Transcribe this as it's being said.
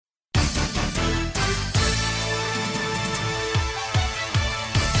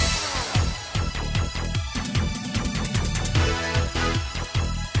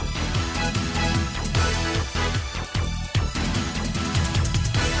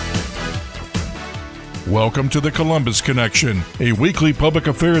Welcome to the Columbus Connection, a weekly public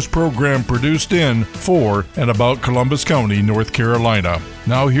affairs program produced in, for, and about Columbus County, North Carolina.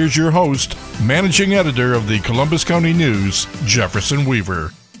 Now here's your host, managing editor of the Columbus County News, Jefferson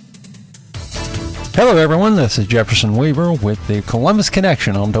Weaver. Hello everyone, this is Jefferson Weaver with the Columbus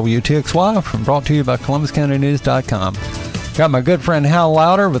Connection on WTXY, brought to you by ColumbusCountyNews.com. Got my good friend Hal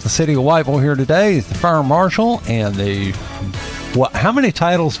Lowder with the City of Whiteville here today. He's the fire marshal and how many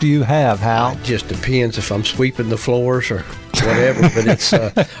titles do you have, Hal? It just depends if I'm sweeping the floors or whatever, but it's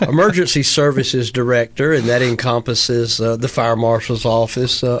Emergency Services Director, and that encompasses the Fire Marshal's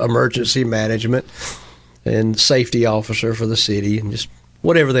Office, Emergency Management, and Safety Officer for the city, and just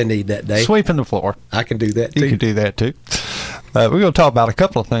whatever they need that day. Sweeping the floor. I can do that, too. You can do that, too. We're going to talk about a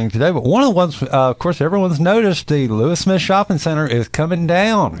couple of things today, but one of the ones, of course, everyone's noticed, the Lewis Smith Shopping Center is coming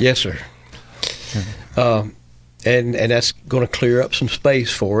down. Yes, sir. And that's going to clear up some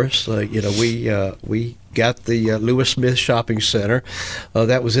space for us. We got the Lewis Smith Shopping Center.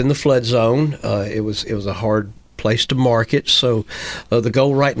 That was in the flood zone. It was a hard place to market. So the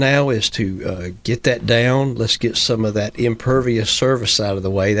goal right now is to get that down. Let's get some of that impervious surface out of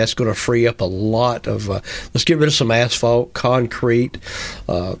the way. That's going to free up a lot of, let's get rid of some asphalt, concrete,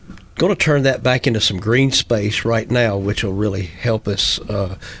 going to turn that back into some green space right now, which will really help us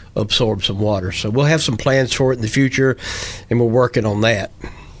absorb some water. So we'll have some plans for it in the future, and we're working on that.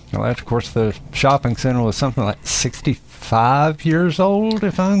 Well, that's, of course, the shopping center was something like 65 years old,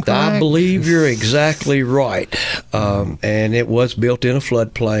 if I'm correct. I believe you're exactly right. And it was built in a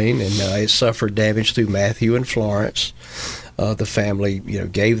floodplain, and it suffered damage through Matthew and Florence. The family,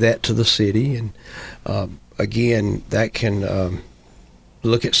 gave that to the city, and again, that can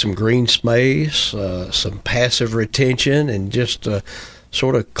look at some green space, some passive retention, and just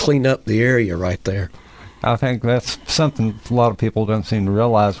sort of clean up the area right there. I think that's something a lot of people don't seem to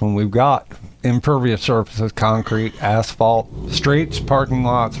realize. When we've got impervious surfaces, concrete, asphalt, streets, parking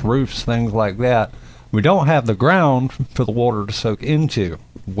lots, roofs, things like that, we don't have the ground for the water to soak into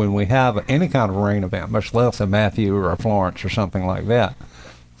when we have any kind of rain event, much less a Matthew or a Florence or something like that.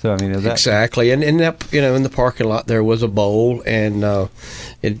 So, I mean, is that exactly? And that, in the parking lot there was a bowl, and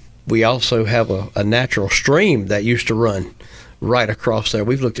we also have a natural stream that used to run right across there.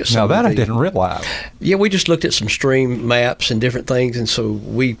 We've looked at some. Now that I didn't realize. Yeah, we just looked at some stream maps and different things, and so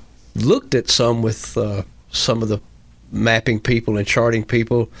we looked at some with some of the mapping people and charting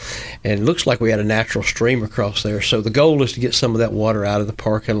people, and it looks like we had a natural stream across there. So the goal is to get some of that water out of the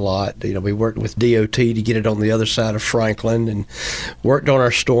parking lot. We worked with DOT to get it on the other side of Franklin, and worked on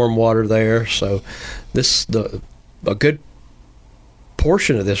our storm water there. So a good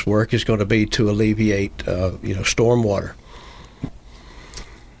portion of this work is going to be to alleviate storm water.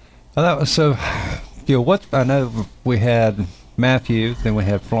 Well, that was so. What I know, we had Matthew, then we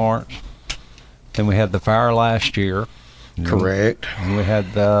had Florence, then we had the fire last year. Correct. And we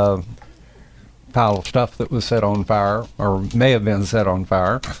had the pile of stuff that was set on fire, or may have been set on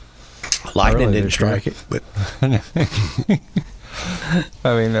fire. Lightning didn't strike it, but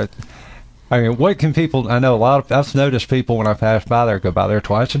I mean, what can people? I know I've noticed people when I pass by there, go by there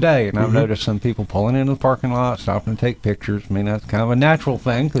twice a day, and I've noticed some people pulling into the parking lot, stopping to take pictures. I mean, that's kind of a natural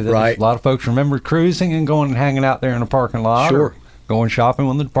thing, because right. A lot of folks remember cruising and going and hanging out there in the parking lot. Sure. Going shopping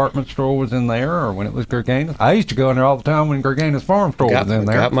when the department store was in there, or when it was Gerganis. I used to go in there all the time when Gerganis Farm Store was in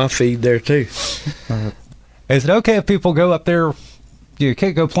there. Got my feed there too. Is it okay if people go up there? You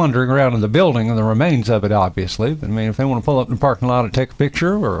can't go plundering around in the building and the remains of it, obviously. But, I mean, if they want to pull up in the parking lot and take a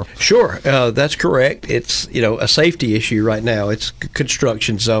picture, or sure, that's correct. It's a safety issue right now. It's a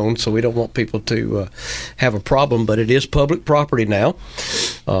construction zone, so we don't want people to have a problem. But it is public property now,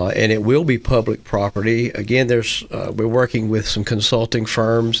 and it will be public property. Again, we're working with some consulting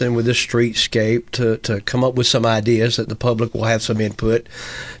firms and with the streetscape to come up with some ideas that the public will have some input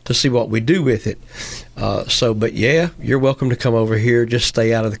to see what we do with it. But yeah, you're welcome to come over here. Just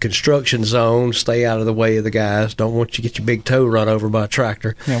stay out of the construction zone. Stay out of the way of the guys. Don't want you to get your big toe run over by a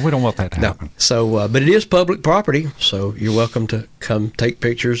tractor. Yeah, we don't want that to happen. No. So, but it is public property, so you're welcome to come take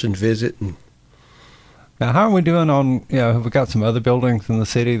pictures and visit. Now, how are we doing on, have we got some other buildings in the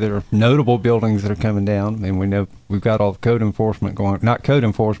city that are notable buildings that are coming down? I mean, we know we've got all the code enforcement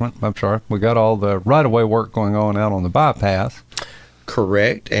we got all the right-of-way work going on out on the bypass.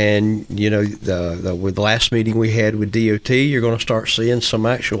 Correct. And, with the last meeting we had with DOT, you're going to start seeing some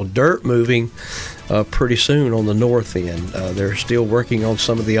actual dirt moving pretty soon on the north end. They're still working on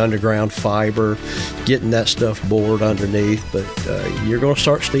some of the underground fiber, getting that stuff bored underneath, but you're going to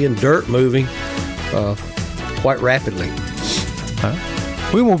start seeing dirt moving quite rapidly.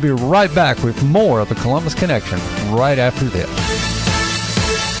 We will be right back with more of the Columbus Connection right after this.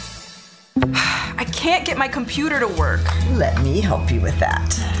 can't get my computer to work. Let me help you with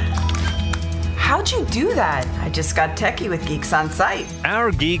that. How'd you do that? I just got techie with Geeks on Site.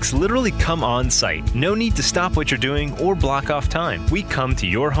 Our geeks literally come on site. No need to stop what you're doing or block off time. We come to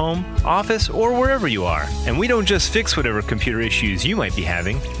your home, office, or wherever you are. And we don't just fix whatever computer issues you might be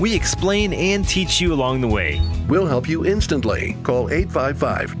having. We explain and teach you along the way. We'll help you instantly. Call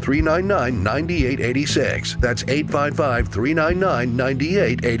 855-399-9886. That's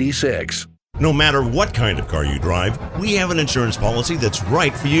 855-399-9886. No matter what kind of car you drive, we have an insurance policy that's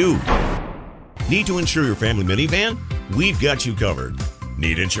right for you. Need to insure your family minivan? We've got you covered.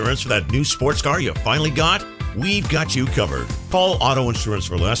 Need insurance for that new sports car you finally got? We've got you covered. Call Auto Insurance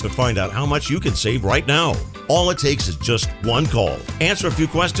for Less to find out how much you can save right now. All it takes is just one call. Answer a few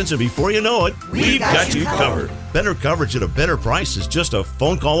questions, and before you know it, we've got you covered. Better coverage at a better price is just a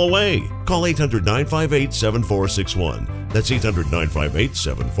phone call away. Call 800-958-7461. That's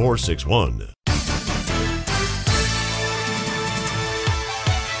 800-958-7461.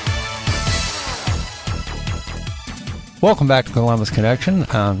 Welcome back to Columbus Connection.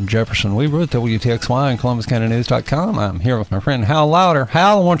 I'm Jefferson Weaver with WTXY and ColumbusCountyNews.com. I'm here with my friend Hal Lowder.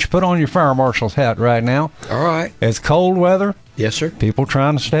 Hal, I want you to put on your fire marshal's hat right now. All right. It's cold weather. Yes, sir. People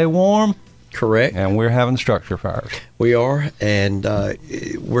trying to stay warm. Correct. And we're having structure fires. We are, and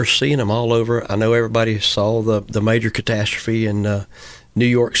we're seeing them all over. I know everybody saw the major catastrophe in New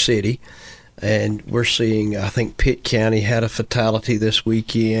York City. And we're seeing, I think Pitt County had a fatality this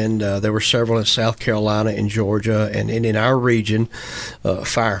weekend. There were several in South Carolina and Georgia, and in our region,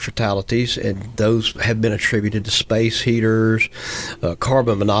 fire fatalities, and those have been attributed to space heaters,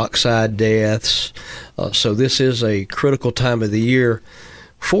 carbon monoxide deaths. So this is a critical time of the year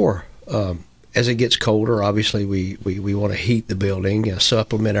for, as it gets colder, obviously we want to heat the building,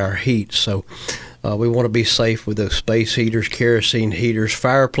 supplement our heat. So we want to be safe with those space heaters, kerosene heaters,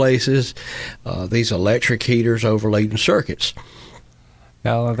 fireplaces, these electric heaters, overladen circuits.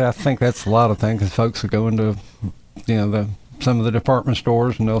 Yeah, I think that's a lot of things. Because folks will go into, some of the department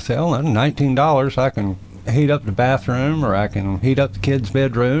stores and they'll say, "Oh, $19, I can heat up the bathroom, or I can heat up the kid's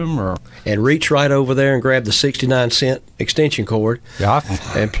bedroom," and reach right over there and grab the 69-cent extension cord,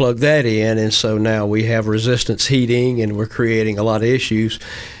 and plug that in. And so now we have resistance heating, and we're creating a lot of issues.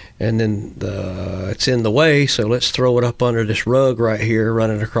 And then it's in the way, so let's throw it up under this rug right here,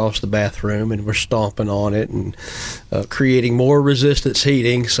 running across the bathroom, and we're stomping on it and creating more resistance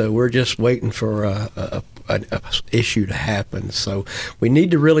heating. So we're just waiting for an issue to happen. So we need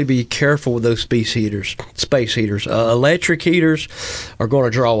to really be careful with those space heaters. Electric heaters are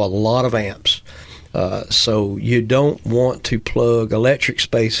going to draw a lot of amps. So you don't want to plug electric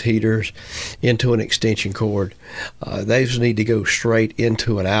space heaters into an extension cord. Those need to go straight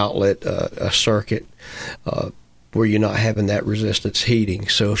into an outlet, a circuit, where you're not having that resistance heating.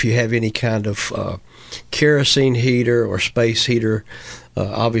 So if you have any kind of kerosene heater or space heater,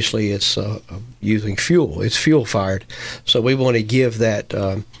 obviously it's using fuel. It's fuel fired. So we want to give that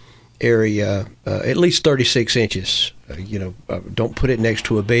area at least 36 inches. Don't put it next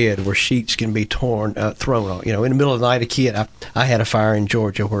to a bed where sheets can be thrown on. In the middle of the night, I had a fire in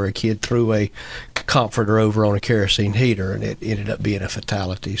Georgia where a kid threw a comforter over on a kerosene heater, and it ended up being a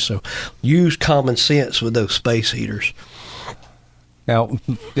fatality. So use common sense with those space heaters. Now,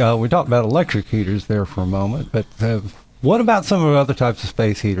 we talked about electric heaters there for a moment, but what about some of the other types of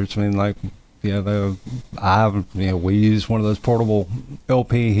space heaters? I mean, like, we use one of those portable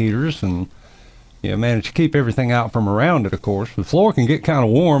LP heaters, and manage to keep everything out from around it, of course. The floor can get kind of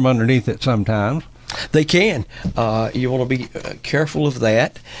warm underneath it sometimes. They can. You want to be careful of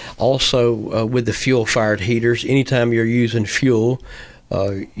that. Also, with the fuel-fired heaters, anytime you're using fuel,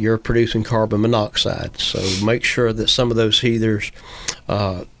 you're producing carbon monoxide. So make sure that some of those heaters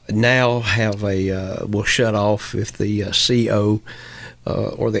now have will shut off if the CO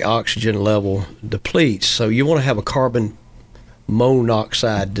or the oxygen level depletes. So you want to have a carbon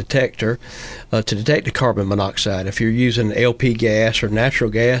monoxide detector to detect the carbon monoxide. If you're using LP gas or natural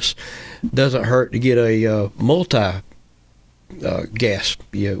gas, doesn't hurt to get a multi gas.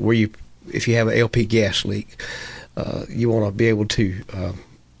 If you have an LP gas leak, you want to be able to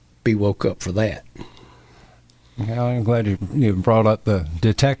be woke up for that. Yeah, I'm glad you brought up the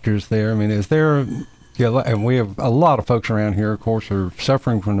detectors there. I mean, is there? And we have a lot of folks around here, of course, are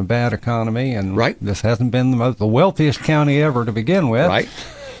suffering from a bad economy, and this hasn't been the wealthiest county ever to begin with. Right.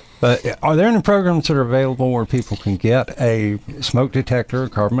 But are there any programs that are available where people can get a smoke detector, a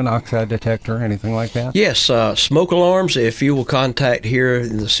carbon monoxide detector, anything like that? Yes, smoke alarms. If you will contact here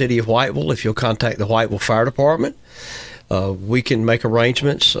in the city of Whiteville, if you'll contact the Whiteville Fire Department,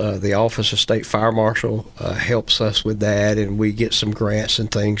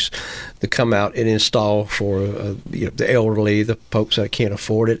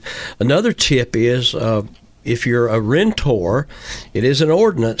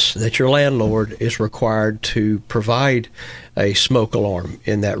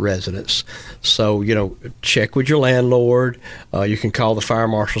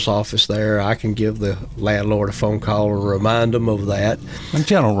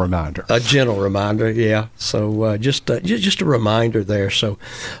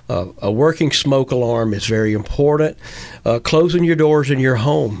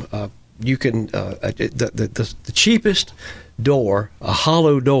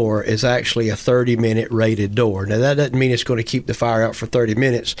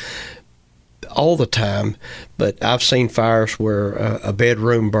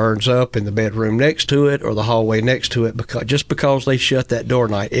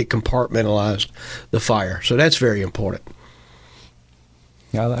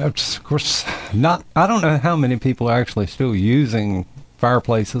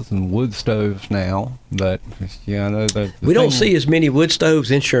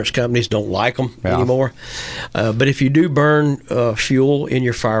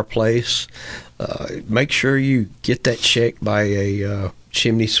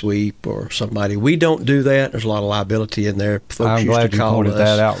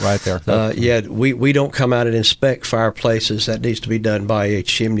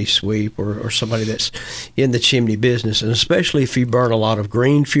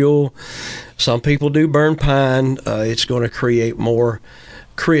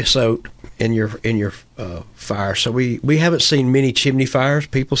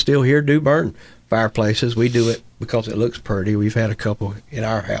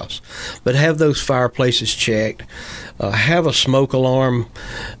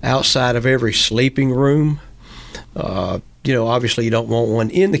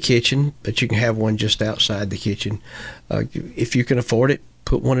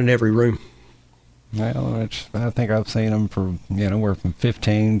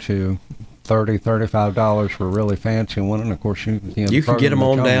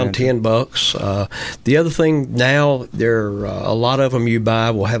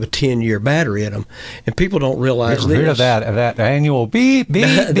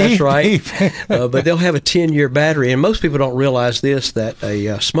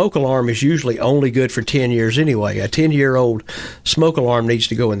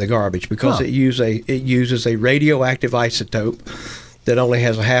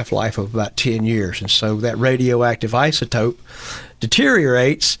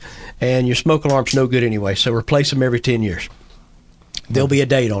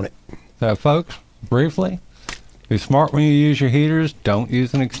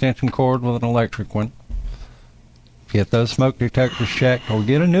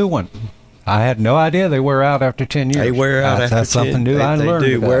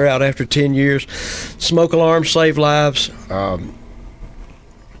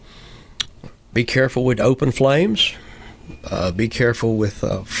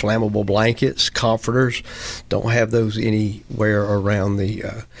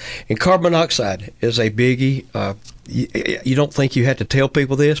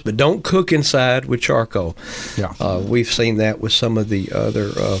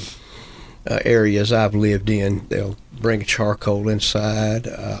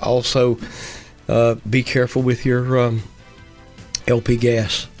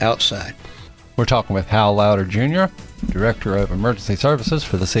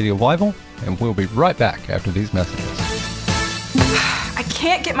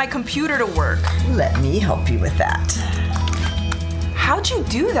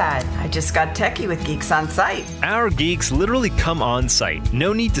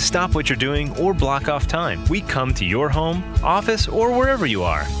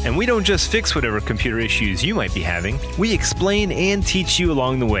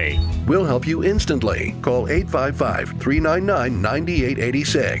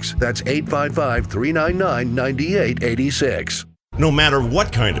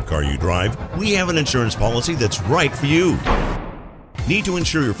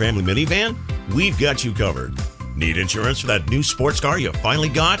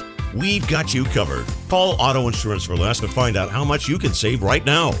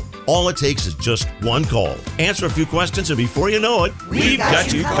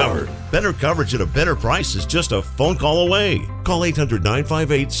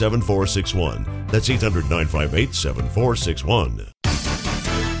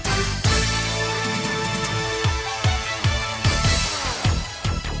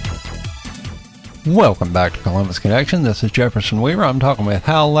 Welcome back to Columbus Connection. This is Jefferson Weaver. I'm talking with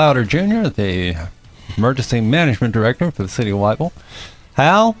Hal Lowder Jr., the Emergency Management Director for the City of Whiteville.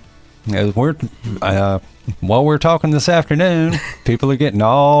 Hal, as while we're talking this afternoon, people are getting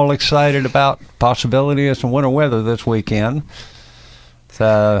all excited about possibility of some winter weather this weekend.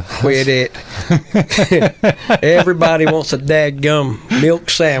 Quit it. Everybody wants a dadgum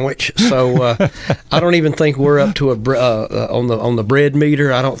milk sandwich. So I don't even think we're up to on the bread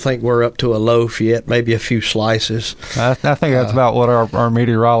meter. I don't think we're up to a loaf yet. Maybe a few slices. I think that's about what our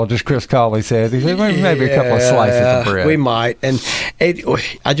meteorologist Chris Colley said. He said maybe a couple of slices of bread. We might. And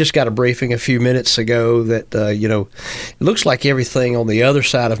I just got a briefing a few minutes ago that it looks like everything on the other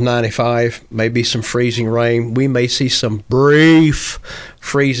side of 95, maybe some freezing rain. We may see some brief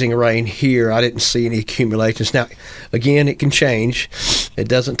freezing rain here. I didn't see any accumulations. Now, again, it can change. It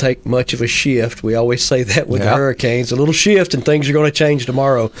doesn't take much of a shift. We always say that with the hurricanes. A little shift and things are going to change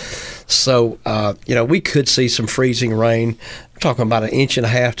tomorrow. So, we could see some freezing rain. I'm talking about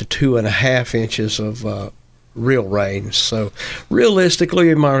 1.5 to 2.5 inches of real rain. So, realistically,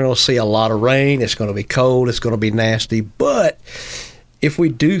 we might not see a lot of rain. It's going to be cold. It's going to be nasty. But if we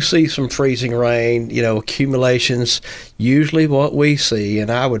do see some freezing rain, accumulations, usually what we see, and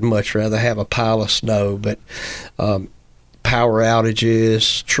I would much rather have a pile of snow, but power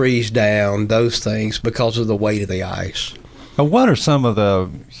outages, trees down, those things because of the weight of the ice. What are some of the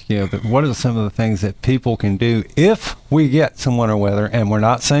things that people can do if we get some winter weather? And we're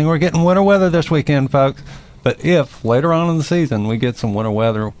not saying we're getting winter weather this weekend, folks, but if later on in the season we get some winter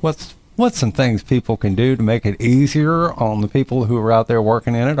weather, what's some things people can do to make it easier on the people who are out there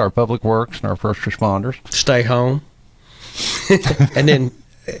working in it, our public works and our first responders? Stay home. And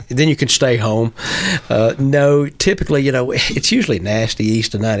then you can stay home. No, typically, it's usually nasty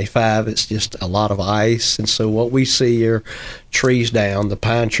east of 95. It's just a lot of ice. And so what we see are trees down. The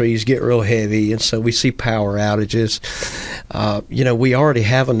pine trees get real heavy. And so we see power outages. We already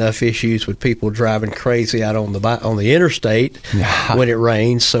have enough issues with people driving crazy out on the interstate when it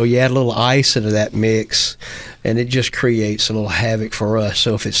rains. So you add a little ice into that mix, and it just creates a little havoc for us.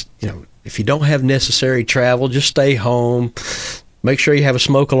 So if you don't have necessary travel, just stay home. Make sure you have a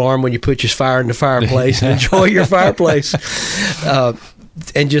smoke alarm when you put your fire in the fireplace and enjoy your fireplace.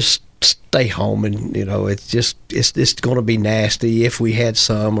 And just stay home. And, it's going to be nasty if we had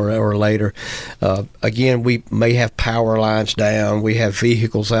some or later. Again, we may have power lines down. We have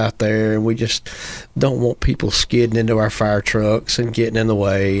vehicles out there, and we just don't want people skidding into our fire trucks and getting in the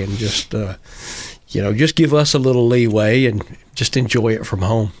way. And just give us a little leeway and just enjoy it from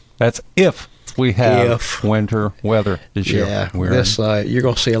home. That's if we have winter weather this year. Yeah, you're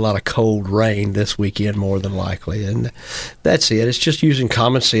going to see a lot of cold rain this weekend more than likely. And that's it. It's just using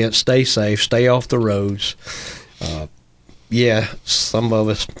common sense. Stay safe. Stay off the roads. Some of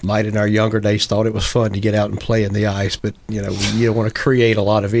us might in our younger days thought it was fun to get out and play in the ice, but you don't want to create a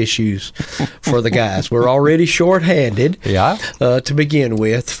lot of issues for the guys. We're already short-handed to begin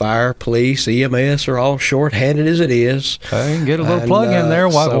with. Fire, police, EMS are all short-handed as it is. I can get a little plug in there.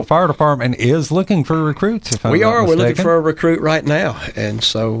 Whiteville Fire Department is looking for recruits. If I'm not mistaken. We're looking for a recruit right now, and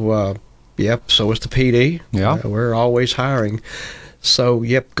so so is the PD. Yeah, we're always hiring. So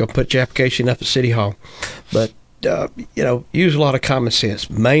go put your application up at City Hall, but. Use a lot of common sense.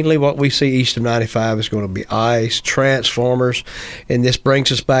 Mainly what we see east of 95 is going to be ice, transformers, and this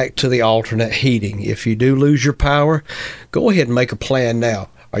brings us back to the alternate heating. If you do lose your power, go ahead and make a plan now.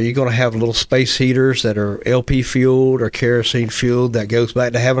 Are you going to have little space heaters that are LP fueled or kerosene fueled? That goes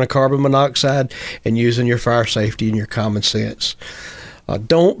back to having a carbon monoxide and using your fire safety and your common sense.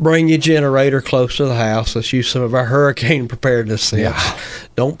 Don't bring your generator close to the house. Let's use some of our hurricane preparedness sense.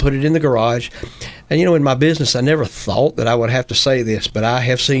 Don't put it in the garage. And, in my business, I never thought that I would have to say this, but I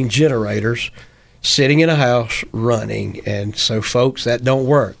have seen generators sitting in a house running. And so, folks, that don't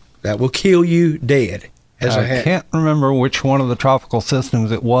work. That will kill you dead. I can't remember which one of the tropical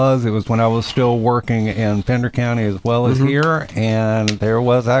systems it was. It was when I was still working in Pender County as well as here. And there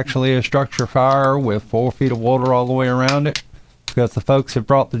was actually a structure fire with 4 feet of water all the way around it. Because the folks had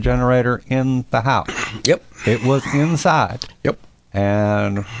brought the generator in the house. Yep. It was inside. Yep.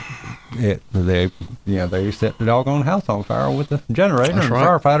 And they set the doggone house on fire with the generator. That's and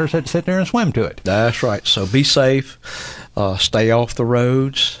right. Firefighters had to sit there and swim to it. That's right. So be safe. Stay off the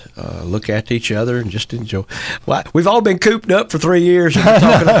roads. Look at each other and just enjoy. Well, we've all been cooped up for 3 years. And we're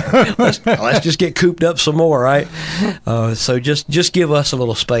talking about, let's just get cooped up some more, right? So just give us a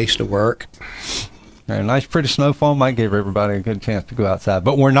little space to work. A nice pretty snowfall might give everybody a good chance to go outside.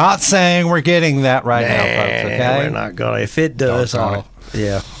 But we're not saying we're getting that right now, folks, okay? We're not going to. If it does, a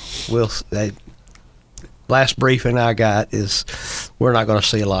last briefing I got is we're not going to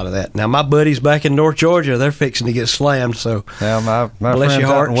see a lot of that. Now, my buddies back in North Georgia, they're fixing to get slammed. So, yeah, my friends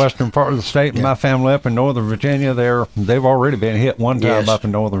out in the western part of the state, and my family up in Northern Virginia, they've already been hit one time up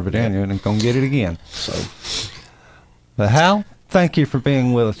in Northern Virginia, and they're going to get it again. So, but Hal, thank you for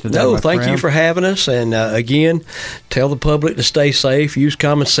being with us today. No, thank you for having us. And again, tell the public to stay safe, use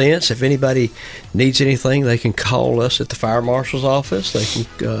common sense. If anybody needs anything, they can call us at the fire marshal's office. They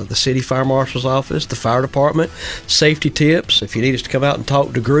can the city fire marshal's office, the fire department. Safety tips. If you need us to come out and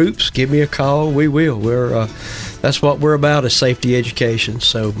talk to groups, give me a call. We will. That's what we're about, is safety education.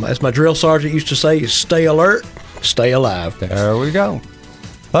 So, as my drill sergeant used to say, stay alert, stay alive. There we go.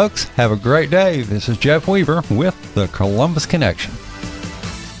 Folks, have a great day. This is Jeff Weaver with the Columbus Connection.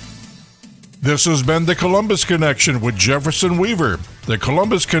 This has been the Columbus Connection with Jefferson Weaver. The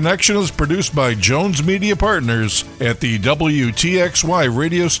Columbus Connection is produced by Jones Media Partners at the WTXY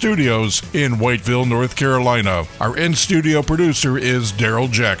Radio Studios in Whiteville, North Carolina. Our in-studio producer is Daryl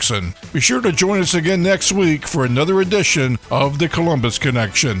Jackson. Be sure to join us again next week for another edition of the Columbus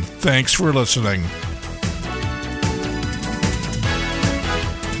Connection. Thanks for listening.